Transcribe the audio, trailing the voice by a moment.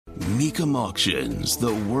Mecum Auctions,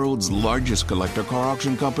 the world's largest collector car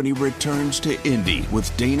auction company, returns to Indy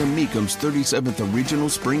with Dana Mecum's 37th Regional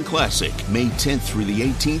Spring Classic, May 10th through the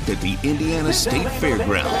 18th at the Indiana State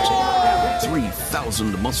Fairgrounds.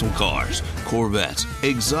 3,000 muscle cars, Corvettes,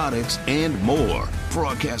 exotics, and more.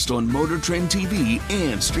 Broadcast on Motor Trend TV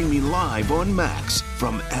and streaming live on Max.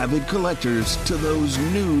 From avid collectors to those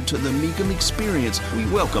new to the Mecum experience, we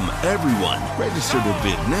welcome everyone. Register to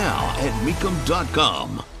bid now at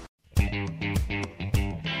Mecum.com.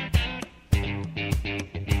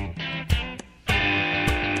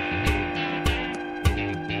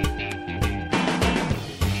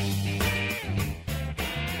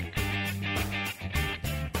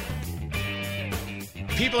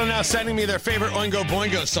 People are now sending me their favorite Oingo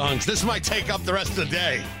Boingo songs. This might take up the rest of the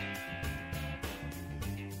day.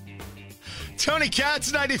 Tony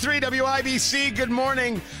Katz, 93 WIBC. Good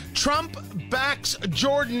morning. Trump backs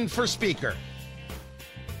Jordan for Speaker.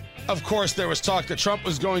 Of course, there was talk that Trump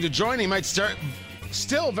was going to join. He might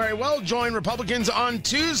still very well join Republicans on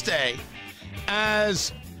Tuesday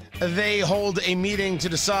as they hold a meeting to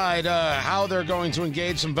decide how they're going to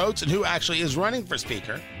engage some votes and who actually is running for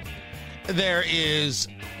Speaker. There is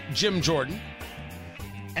Jim Jordan,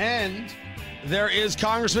 and there is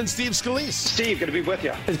Congressman Steve Scalise. Steve, good to be with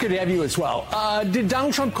you. It's good to have you as well. Did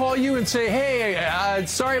Donald Trump call you and say, hey,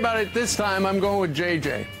 sorry about it this time, I'm going with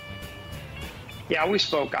JJ? Yeah, we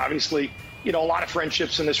spoke, obviously. A lot of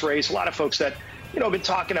friendships in this race, a lot of folks that, have been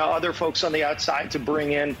talking to other folks on the outside to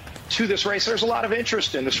bring in to this race. There's a lot of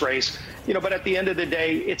interest in this race, but at the end of the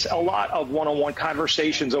day, it's a lot of one-on-one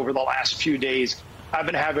conversations over the last few days I've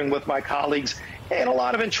been having with my colleagues, and a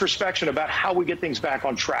lot of introspection about how we get things back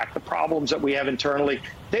on track. The problems that we have internally,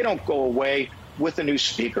 they don't go away with a new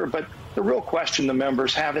speaker, but the real question the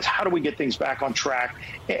members have is how do we get things back on track?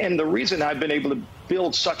 And the reason I've been able to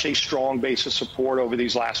build such a strong base of support over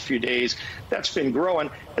these last few days that's been growing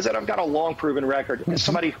is that I've got a long proven record as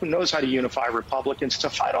somebody who knows how to unify Republicans to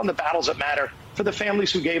fight on the battles that matter for the families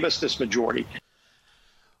who gave us this majority.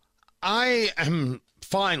 I am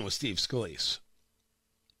fine with Steve Scalise.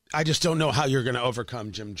 I just don't know how you're going to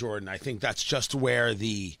overcome Jim Jordan. I think that's just where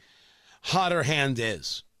the hotter hand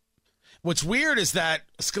is. What's weird is that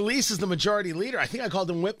Scalise is the majority leader. I think I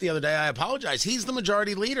called him whip the other day. I apologize. He's the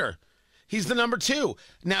majority leader. He's the number two.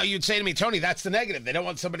 Now, you'd say to me, Tony, that's the negative. They don't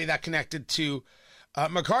want somebody that connected to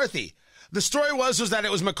McCarthy. The story was that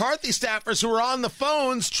it was McCarthy staffers who were on the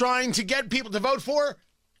phones trying to get people to vote for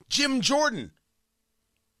Jim Jordan.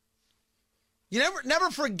 You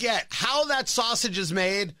never forget how that sausage is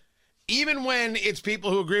made. Even when it's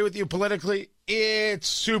people who agree with you politically, it's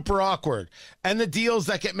super awkward. And the deals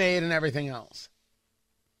that get made and everything else.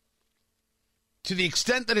 To the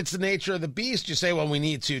extent that it's the nature of the beast, you say, well, we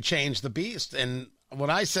need to change the beast. And what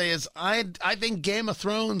I say is, I think Game of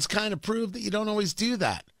Thrones kind of proved that you don't always do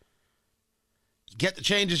that. You get the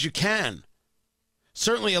changes you can.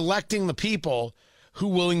 Certainly electing the people who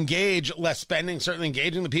will engage less spending, certainly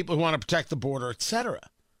engaging the people who want to protect the border, etc.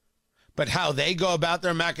 But how they go about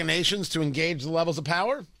their machinations to engage the levels of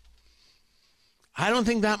power, I don't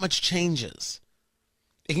think that much changes.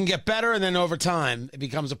 It can get better, and then over time, it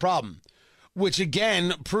becomes a problem, which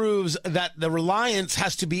again proves that the reliance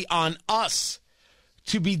has to be on us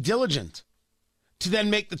to be diligent, to then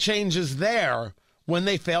make the changes there when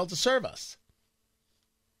they fail to serve us.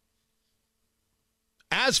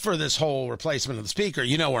 As for this whole replacement of the speaker,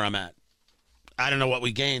 you know where I'm at. I don't know what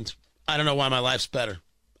we gained. I don't know why my life's better.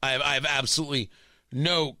 I have absolutely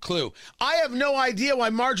no clue. I have no idea why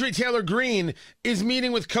Marjorie Taylor Greene is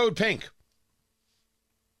meeting with Code Pink.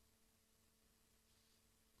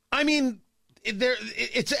 I mean,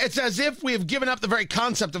 it's as if we have given up the very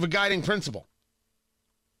concept of a guiding principle.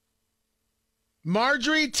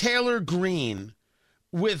 Marjorie Taylor Greene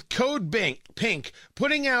with Code Pink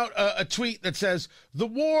putting out a tweet that says, "The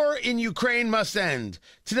war in Ukraine must end.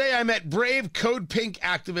 Today I met brave Code Pink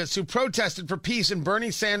activists who protested for peace in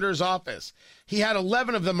Bernie Sanders' office. He had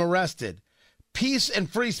 11 of them arrested. Peace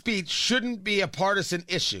and free speech shouldn't be a partisan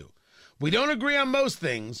issue. We don't agree on most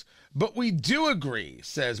things, but we do agree,"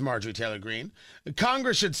 says Marjorie Taylor Greene.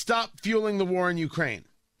 "Congress should stop fueling the war in Ukraine."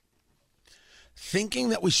 Thinking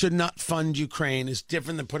that we should not fund Ukraine is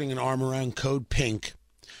different than putting an arm around Code Pink.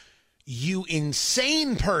 You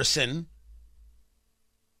insane person.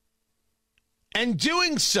 And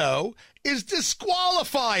doing so is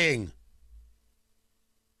disqualifying.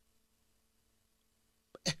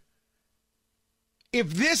 If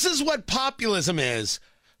this is what populism is,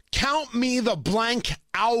 count me the blank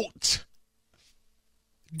out.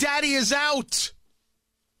 Daddy is out.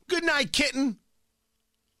 Good night, kitten.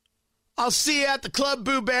 I'll see you at the club,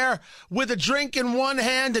 Boo Bear, with a drink in one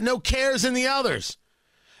hand and no cares in the others.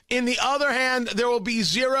 In the other hand, there will be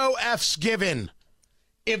 0 Fs given.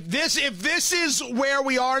 If this is where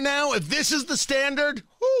we are now, if this is the standard,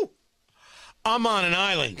 whoo, I'm on an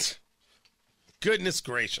island. Goodness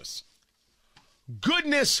gracious.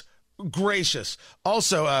 Goodness gracious.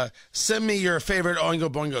 Also, send me your favorite Oingo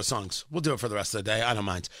Boingo songs. We'll do it for the rest of the day. I don't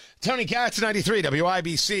mind. Tony Katz, 93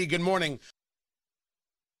 WIBC. Good morning.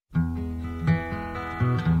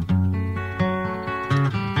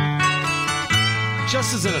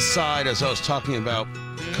 Just as an aside, as I was talking about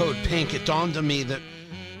Code Pink, it dawned on me that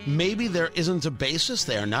maybe there isn't a basis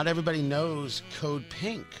there. Not everybody knows Code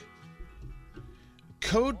Pink.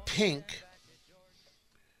 Code Pink,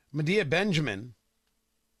 Medea Benjamin,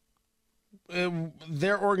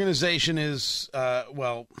 their organization is,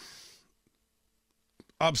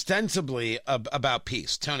 ostensibly about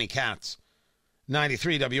peace. Tony Katz,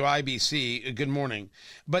 93 WIBC, good morning.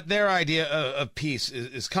 But their idea of peace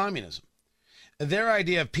is communism. Their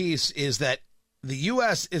idea of peace is that the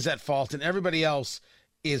U.S. is at fault and everybody else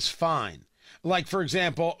is fine. Like, for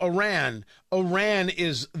example, Iran. Iran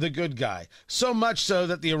is the good guy. So much so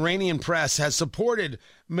that the Iranian press has supported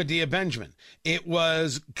Medea Benjamin. It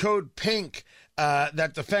was Code Pink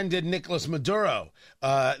that defended Nicolas Maduro,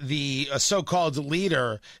 the so-called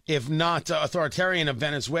leader, if not authoritarian, of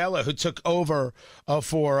Venezuela, who took over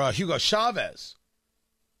for Hugo Chavez.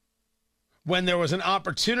 When there was an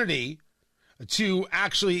opportunity to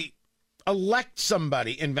actually elect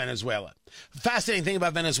somebody in Venezuela. Fascinating thing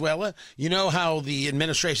about Venezuela, you know how the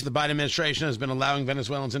administration, the Biden administration, has been allowing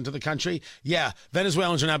Venezuelans into the country? Yeah,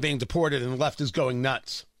 Venezuelans are now being deported and the left is going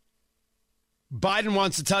nuts. Biden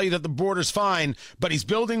wants to tell you that the border's fine, but he's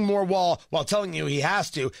building more wall while telling you he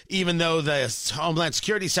has to, even though the Homeland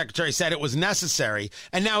Security Secretary said it was necessary.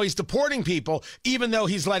 And now he's deporting people, even though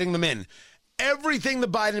he's letting them in. Everything the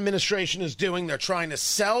Biden administration is doing, they're trying to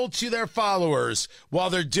sell to their followers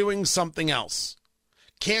while they're doing something else.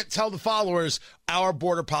 Can't tell the followers our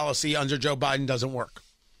border policy under Joe Biden doesn't work.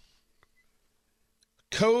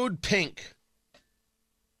 Code Pink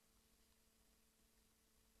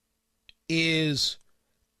is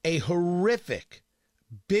a horrific,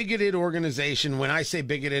 bigoted organization. When I say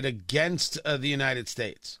bigoted, against the United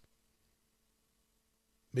States.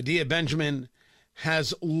 Medea Benjamin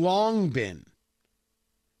has long been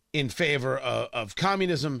in favor of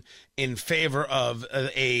communism, in favor of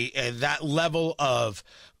that level of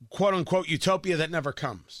quote-unquote utopia that never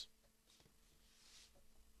comes.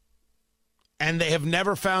 And they have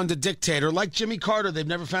never found a dictator, like Jimmy Carter, they've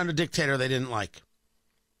never found a dictator they didn't like.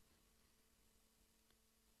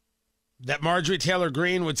 That Marjorie Taylor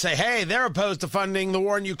Greene would say, hey, they're opposed to funding the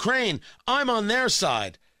war in Ukraine. I'm on their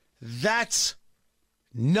side. That's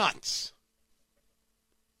nuts.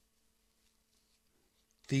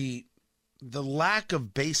 The lack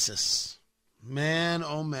of basis, man,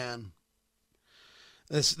 oh man.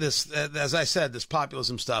 This as I said, this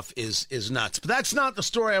populism stuff is nuts. But that's not the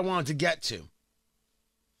story I wanted to get to.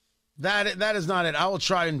 That is not it. I will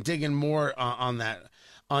try and dig in more on that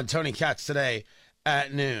on Tony Katz today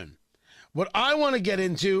at noon. What I want to get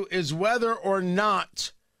into is whether or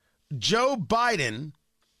not Joe Biden,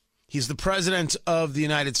 he's the president of the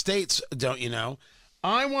United States, don't you know?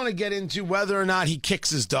 I want to get into whether or not he kicks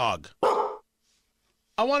his dog.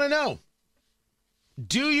 I want to know.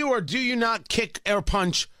 Do you or do you not kick or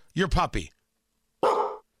punch your puppy?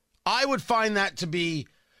 I would find that to be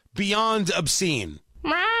beyond obscene.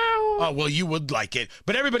 Meow. Oh, well, you would like it.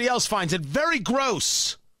 But everybody else finds it very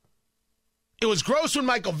gross. It was gross when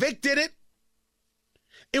Michael Vick did it.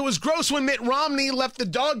 It was gross when Mitt Romney left the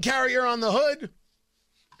dog carrier on the hood.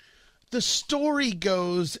 The story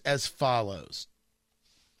goes as follows.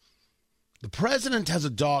 The president has a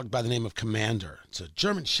dog by the name of Commander. It's a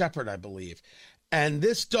German Shepherd, I believe. And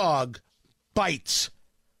this dog bites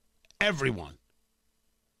everyone.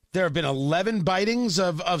 There have been 11 bitings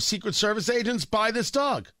of Secret Service agents by this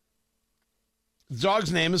dog. The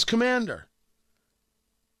dog's name is Commander.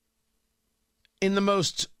 In the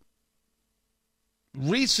most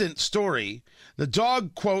recent story, the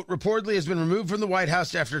dog, quote, reportedly has been removed from the White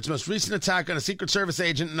House after its most recent attack on a Secret Service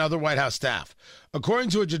agent and other White House staff. According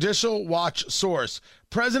to a Judicial Watch source,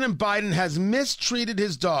 President Biden has mistreated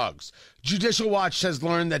his dogs. Judicial Watch has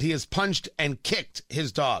learned that he has punched and kicked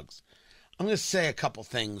his dogs. I'm going to say a couple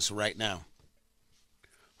things right now.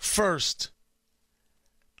 First,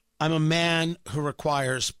 I'm a man who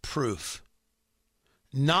requires proof,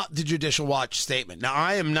 not the Judicial Watch statement. Now,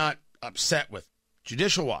 I am not upset with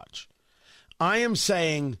Judicial Watch. I am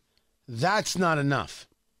saying that's not enough.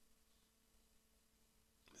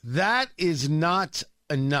 That is not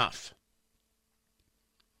enough.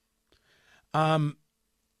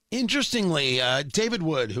 Interestingly, David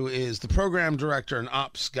Wood, who is the program director and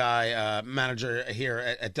ops guy, manager here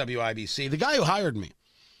at WIBC, the guy who hired me,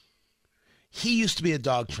 he used to be a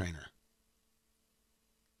dog trainer.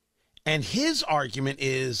 And his argument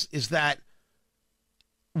is that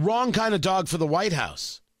wrong kind of dog for the White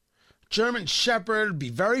House. German Shepherd, be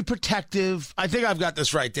very protective. I think I've got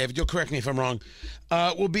this right, David. You'll correct me if I'm wrong.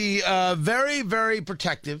 Will be very, very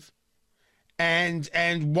protective and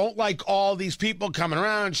won't like all these people coming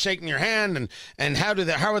around, shaking your hand, and how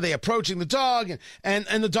are they approaching the dog? And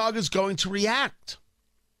the dog is going to react.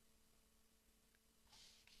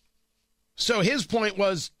 So his point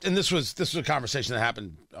was, and this was a conversation that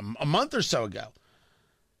happened a month or so ago,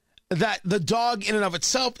 that the dog in and of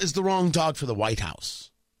itself is the wrong dog for the White House.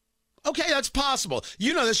 Okay, that's possible.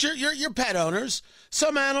 You know this. You're pet owners.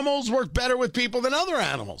 Some animals work better with people than other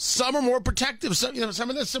animals. Some are more protective. Some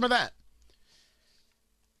of this, some of that.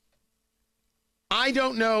 I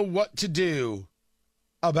don't know what to do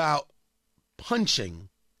about punching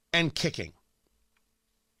and kicking.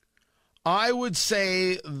 I would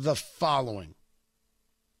say the following.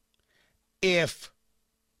 If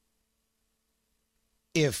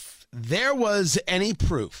there was any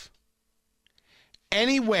proof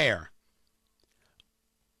anywhere,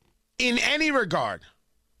 in any regard,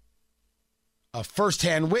 a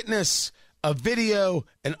firsthand witness, a video,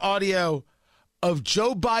 an audio of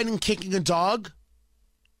Joe Biden kicking a dog,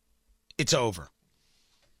 it's over.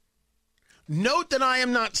 Note that I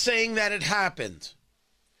am not saying that it happened.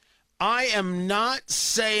 I am not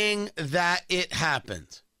saying that it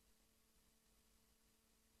happened.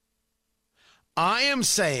 I am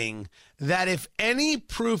saying that if any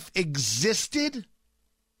proof existed,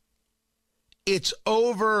 it's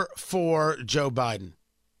over for Joe Biden.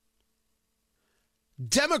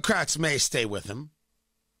 Democrats may stay with him,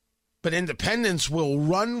 but independents will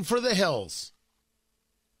run for the hills.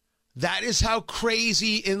 That is how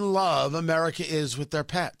crazy in love America is with their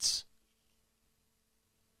pets.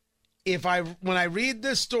 When I read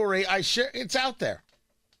this story, I share it's out there.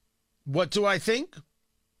 What do I think?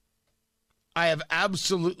 I have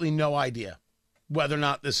absolutely no idea whether or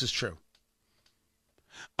not this is true.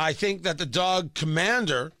 I think that the dog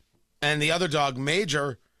commander and the other dog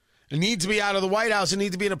major need to be out of the White House and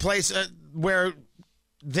need to be in a place where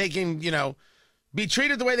they can, be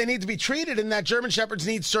treated the way they need to be treated, and that German Shepherds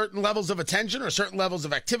need certain levels of attention or certain levels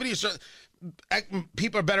of activity.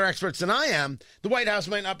 People are better experts than I am. The White House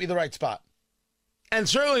might not be the right spot. And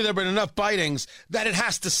certainly there have been enough bitings that it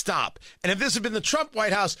has to stop. And if this had been the Trump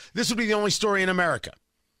White House, this would be the only story in America.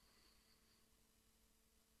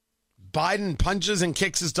 Biden punches and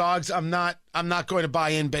kicks his dogs. I'm not going to buy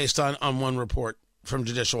in based on one report from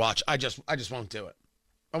Judicial Watch. I just won't do it.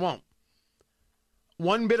 I won't.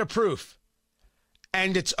 One bit of proof,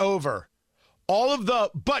 and it's over. All of the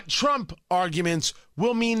but Trump arguments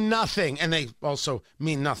will mean nothing, and they also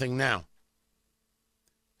mean nothing now.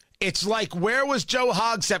 It's like, where was Joe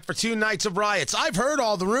Hogsett for 2 nights of riots? I've heard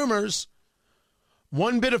all the rumors.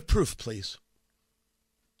 One bit of proof, please.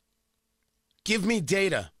 Give me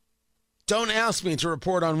data. Don't ask me to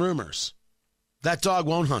report on rumors. That dog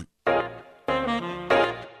won't hunt.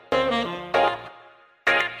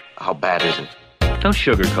 How bad is it? Don't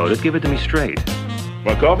sugarcoat it. Give it to me straight.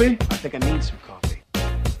 Want coffee? I think I need some coffee.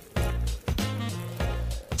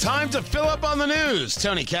 Time to fill up on the news.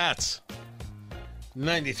 Tony Katz,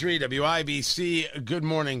 93 WIBC. Good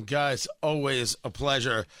morning, guys. Always a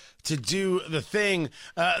pleasure to do the thing.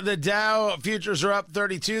 The Dow futures are up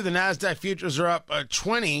 32. The NASDAQ futures are up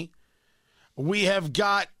 20. We have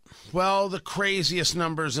got, the craziest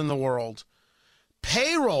numbers in the world.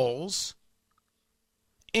 Payrolls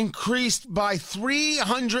increased by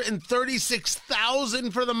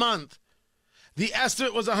 336,000 for the month. The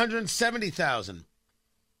estimate was 170,000.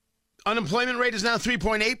 Unemployment rate is now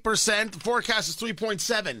 3.8%. The forecast is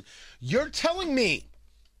 3.7%. You're telling me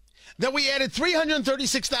that we added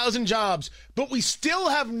 336,000 jobs, but we still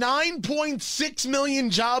have 9.6 million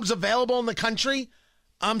jobs available in the country?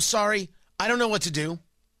 I'm sorry. I don't know what to do.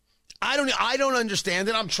 I don't understand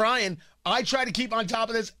it. I'm trying. I try to keep on top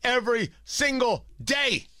of this every single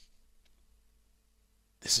day.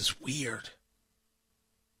 This is weird.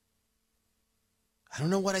 I don't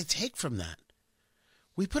know what I take from that.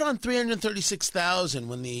 We put on 336,000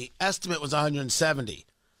 when the estimate was 170.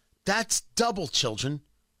 That's double, children.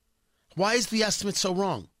 Why is the estimate so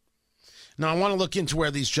wrong? Now, I want to look into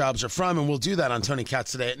where these jobs are from, and we'll do that on Tony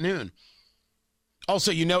Katz today at noon.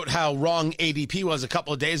 Also, you note how wrong ADP was a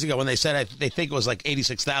couple of days ago when they said they think it was like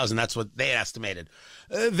 86,000. That's what they estimated.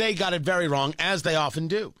 They got it very wrong, as they often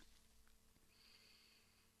do.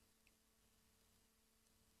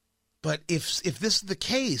 But if this is the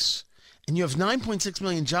case, and you have 9.6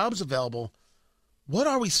 million jobs available, what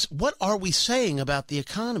are we saying about the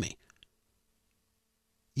economy?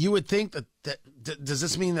 You would think that does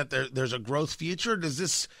this mean that there's a growth future? Does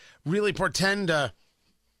this really portend an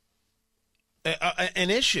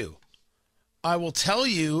issue? I will tell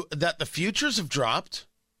you that the futures have dropped.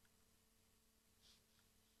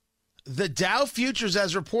 The Dow futures,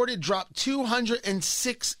 as reported, dropped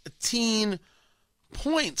 216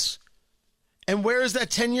 points. And where is that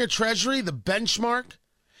 10-year Treasury, the benchmark?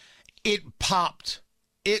 It popped.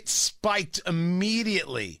 It spiked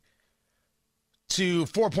immediately to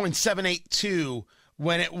 4.782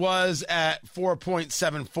 when it was at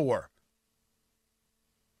 4.74.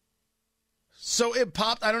 So it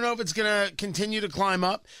popped. I don't know if it's going to continue to climb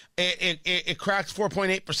up. It cracked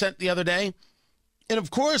 4.8% the other day. And,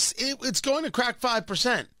 of course, it's going to crack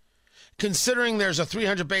 5%. Considering there's a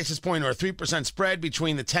 300 basis point or a 3% spread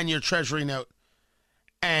between the 10-year Treasury note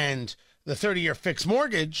and the 30-year fixed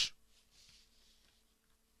mortgage,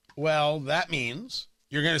 well, that means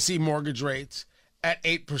you're going to see mortgage rates at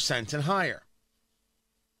 8% and higher.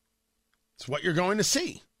 It's what you're going to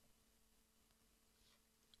see.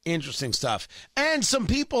 Interesting stuff. And some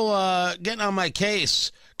people getting on my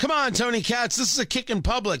case. Come on, Tony Katz, this is a kick in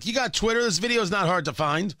public. You got Twitter. This video is not hard to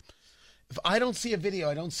find. If I don't see a video,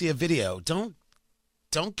 I don't see a video. Don't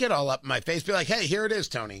get all up in my face. Be like, hey, here it is,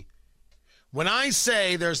 Tony. When I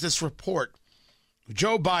say there's this report,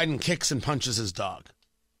 Joe Biden kicks and punches his dog.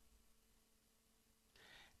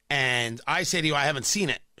 And I say to you, I haven't seen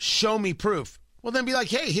it. Show me proof. Well, then be like,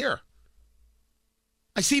 hey, here.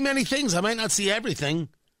 I see many things. I might not see everything.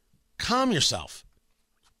 Calm yourself.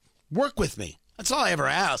 Work with me. That's all I ever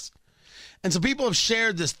ask. And so people have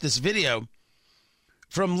shared this video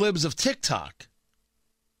from libs of TikTok.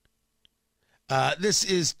 This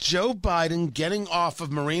is Joe Biden getting off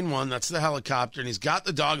of Marine One. That's the helicopter. And he's got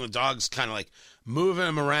the dog. And the dog's kind of like moving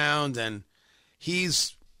him around. And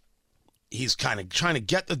he's kind of trying to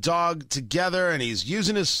get the dog together. And he's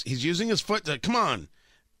using his foot to, come on,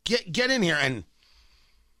 get in here. And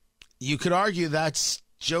you could argue that's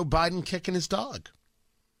Joe Biden kicking his dog.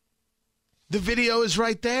 The video is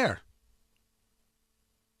right there.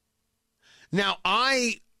 Now,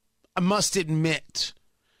 I must admit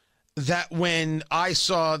that when I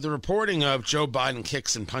saw the reporting of Joe Biden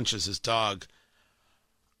kicks and punches his dog,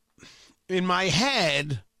 in my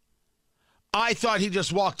head, I thought he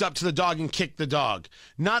just walked up to the dog and kicked the dog.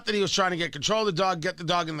 Not that he was trying to get control of the dog, get the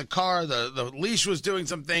dog in the car. The leash was doing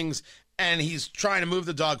some things, and he's trying to move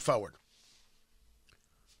the dog forward.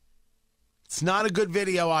 It's not a good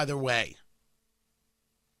video either way.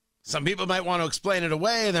 Some people might want to explain it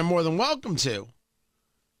away, and they're more than welcome to.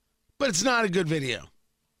 But it's not a good video.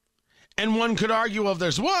 And one could argue, well, if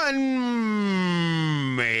there's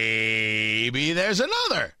one, maybe there's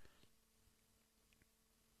another.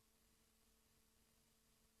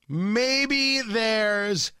 Maybe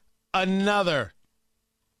there's another.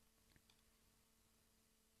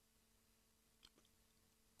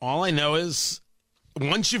 All I know is,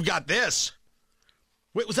 once you've got this.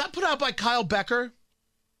 Wait, was that put out by Kyle Becker?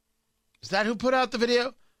 Is that who put out the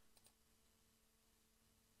video?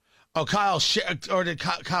 Oh, Kyle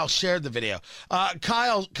shared the video?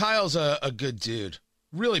 Kyle's a good dude.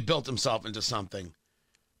 Really built himself into something.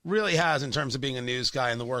 Really has in terms of being a news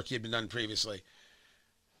guy and the work he'd been done previously.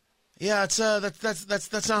 Yeah, it's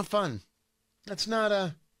that's not fun. That's not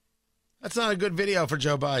a good video for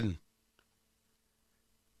Joe Biden.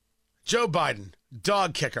 Joe Biden,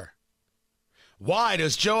 dog kicker. Why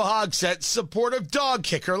does Joe Hogsett support a dog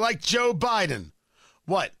kicker like Joe Biden?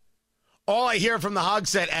 What? All I hear from the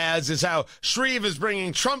Hogsett ads is how Shreve is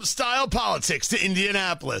bringing Trump-style politics to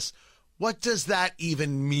Indianapolis. What does that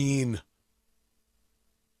even mean?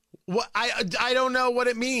 What I don't know what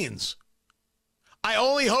it means. I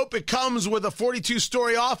only hope it comes with a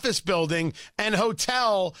 42-story office building and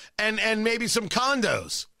hotel and maybe some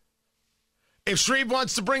condos. If Shreve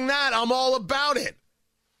wants to bring that, I'm all about it.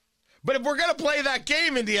 But if we're going to play that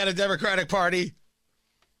game, Indiana Democratic Party,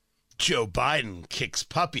 Joe Biden kicks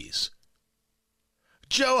puppies.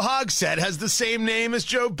 Joe Hogsett has the same name as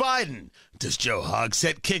Joe Biden. Does Joe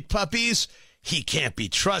Hogsett kick puppies? He can't be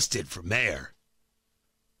trusted for mayor.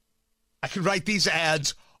 I could write these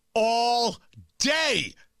ads all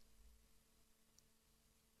day.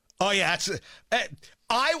 Oh, yeah.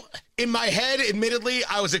 In my head, admittedly,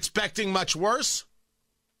 I was expecting much worse.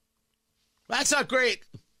 That's not great.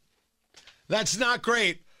 That's not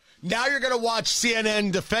great. Now you're going to watch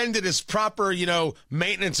CNN defend it as proper,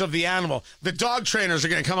 maintenance of the animal. The dog trainers are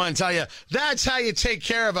going to come on and tell you, that's how you take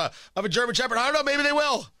care of a German Shepherd. I don't know. Maybe they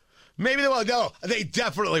will. Maybe they will. No, they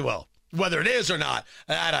definitely will. Whether it is or not,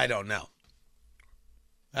 that I don't know.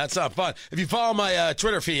 That's not fun. If you follow my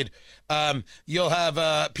Twitter feed, you'll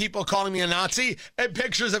have people calling me a Nazi and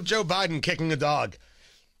pictures of Joe Biden kicking a dog.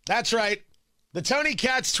 That's right. The Tony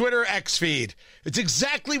Katz Twitter X feed. It's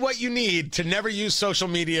exactly what you need to never use social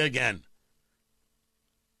media again.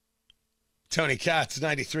 Tony Katz,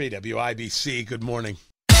 93 WIBC. Good morning.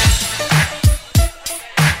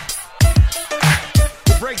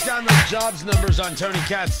 We'll break down those jobs numbers on Tony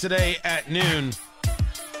Katz today at noon.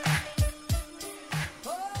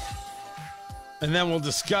 And then we'll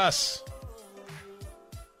discuss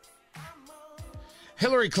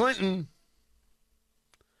Hillary Clinton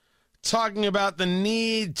talking about the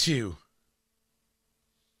need to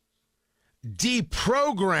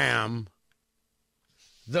deprogram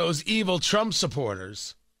those evil Trump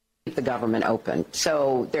supporters. The government open.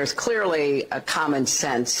 So there's clearly a common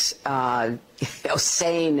sense,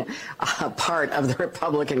 sane part of the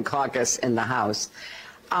Republican caucus in the House.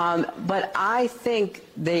 But I think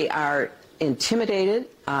they are intimidated.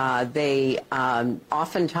 They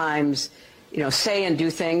oftentimes, say and do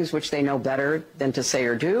things which they know better than to say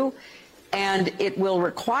or do. And it will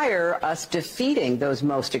require us defeating those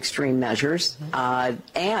most extreme measures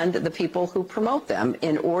and the people who promote them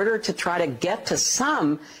in order to try to get to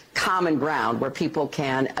some common ground where people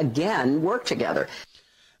can, again, work together.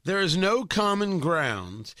 There is no common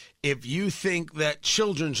ground if you think that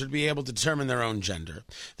children should be able to determine their own gender.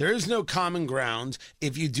 There is no common ground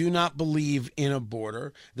if you do not believe in a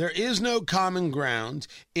border. There is no common ground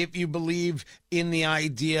if you believe in the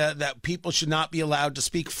idea that people should not be allowed to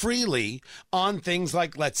speak freely on things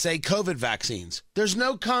like, let's say, COVID vaccines. There's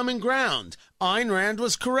no common ground. Ayn Rand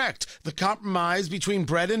was correct. The compromise between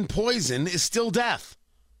bread and poison is still death.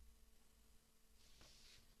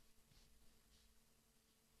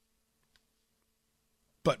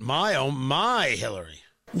 But my, oh my, Hillary.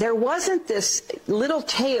 There wasn't this little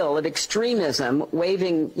tail of extremism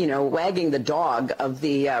wagging the dog of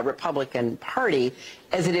the Republican Party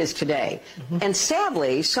as it is today. Mm-hmm. And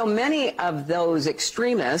sadly, so many of those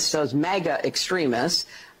extremists, those MAGA extremists,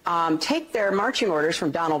 take their marching orders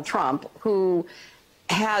from Donald Trump, who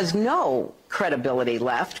has no credibility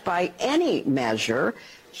left by any measure.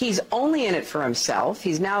 He's only in it for himself.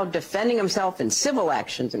 He's now defending himself in civil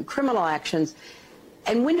actions and criminal actions.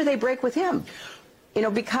 And when do they break with him?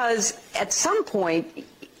 Because at some point,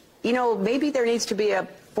 maybe there needs to be a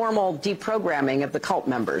formal deprogramming of the cult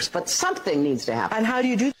members, but something needs to happen. And how do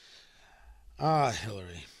you do?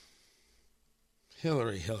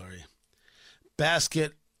 Hillary.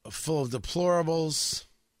 Basket full of deplorables,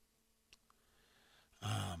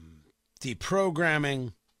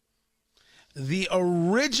 deprogramming. The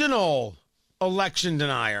original election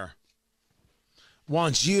denier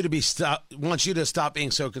wants you to stop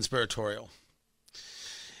being so conspiratorial.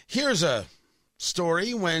 Here's a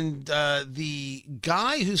story when the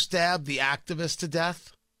guy who stabbed the activist to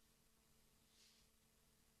death,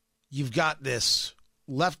 you've got this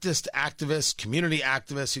leftist activist, community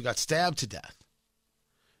activist who got stabbed to death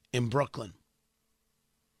in Brooklyn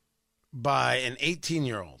by an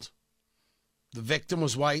 18-year-old. The victim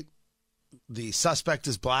was white. The suspect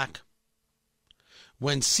is black.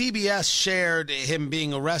 When CBS shared him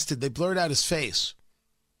being arrested, they blurred out his face.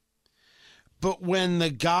 But when the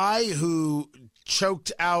guy who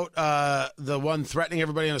choked out the one threatening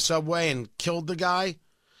everybody in a subway and killed the guy,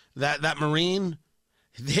 that Marine,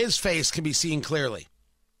 his face can be seen clearly.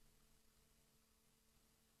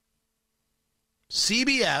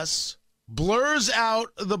 CBS blurs out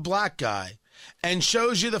the black guy and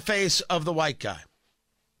shows you the face of the white guy.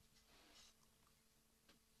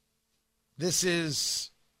 This is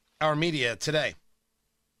our media today.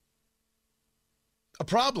 A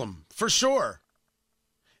problem, for sure.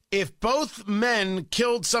 If both men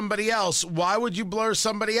killed somebody else, why would you blur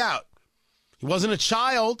somebody out? He wasn't a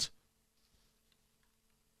child.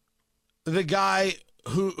 The guy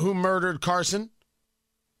who murdered Carson.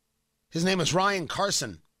 His name is Ryan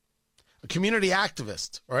Carson, a community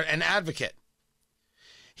activist or an advocate.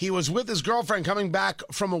 He was with his girlfriend coming back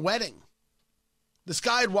from a wedding. This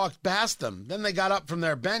guy had walked past them. Then they got up from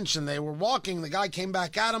their bench and they were walking. The guy came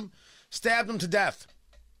back at him, stabbed him to death.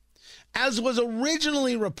 As was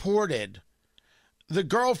originally reported, the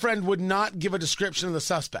girlfriend would not give a description of the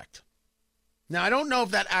suspect. Now, I don't know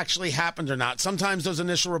if that actually happened or not. Sometimes those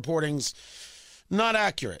initial reportings, not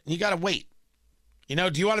accurate. You got to wait. Do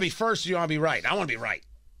you want to be first or do you want to be right? I want to be right.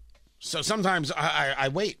 So sometimes I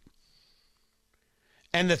wait.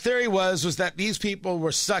 And the theory was that these people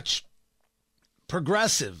were such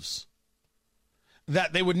progressives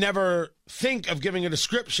that they would never think of giving a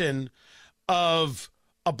description of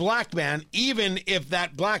a black man, even if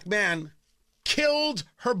that black man killed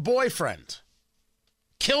her boyfriend.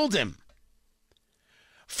 Killed him.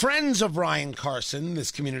 Friends of Ryan Carson,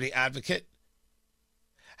 this community advocate,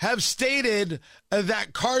 have stated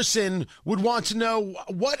that Carson would want to know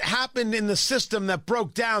what happened in the system that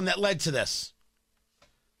broke down that led to this.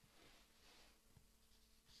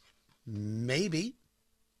 Maybe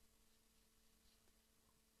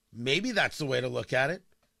that's the way to look at it.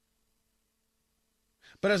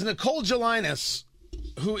 But as Nicole Gelinas,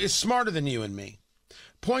 who is smarter than you and me,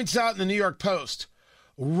 points out in the New York Post,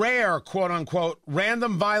 rare, quote-unquote,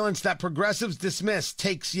 random violence that progressives dismiss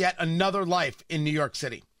takes yet another life in New York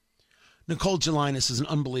City. Nicole Gelinas is an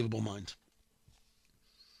unbelievable mind.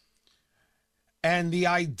 And the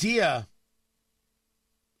idea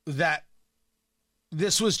that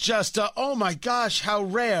this was just oh my gosh, how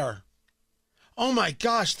rare. Oh my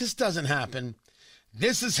gosh, this doesn't happen.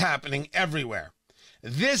 This is happening everywhere.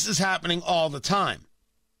 This is happening all the time.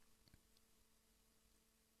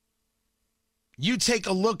 You take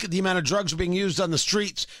a look at the amount of drugs being used on the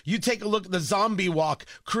streets. You take a look at the zombie walk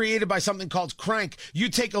created by something called crank. You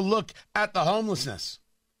take a look at the homelessness.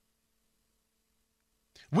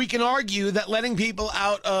 We can argue that letting people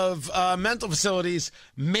out of mental facilities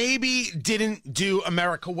maybe didn't do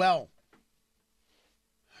America well.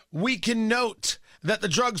 We can note that the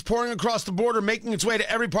drugs pouring across the border, making its way to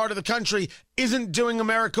every part of the country, isn't doing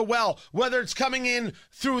America well. Whether it's coming in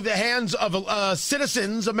through the hands of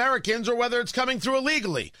citizens, Americans, or whether it's coming through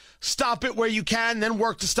illegally. Stop it where you can, then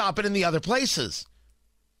work to stop it in the other places.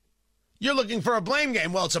 You're looking for a blame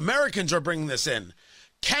game. Well, it's Americans who are bringing this in.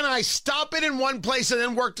 Can I stop it in one place and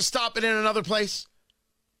then work to stop it in another place?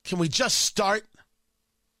 Can we just start?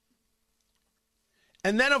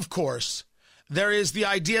 And then, of course, there is the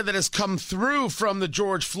idea that has come through from the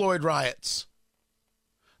George Floyd riots,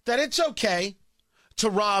 that it's okay to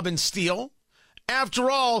rob and steal. After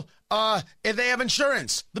all, if they have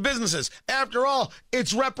insurance, the businesses. After all,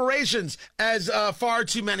 it's reparations, as far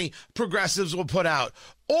too many progressives will put out.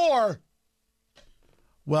 Or,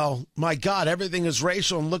 well, my God, everything is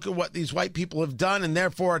racial, and look at what these white people have done, and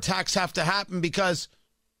therefore attacks have to happen because,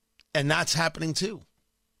 and that's happening too,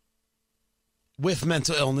 with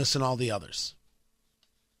mental illness and all the others.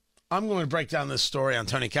 I'm going to break down this story on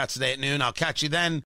Tony Katz today at noon. I'll catch you then.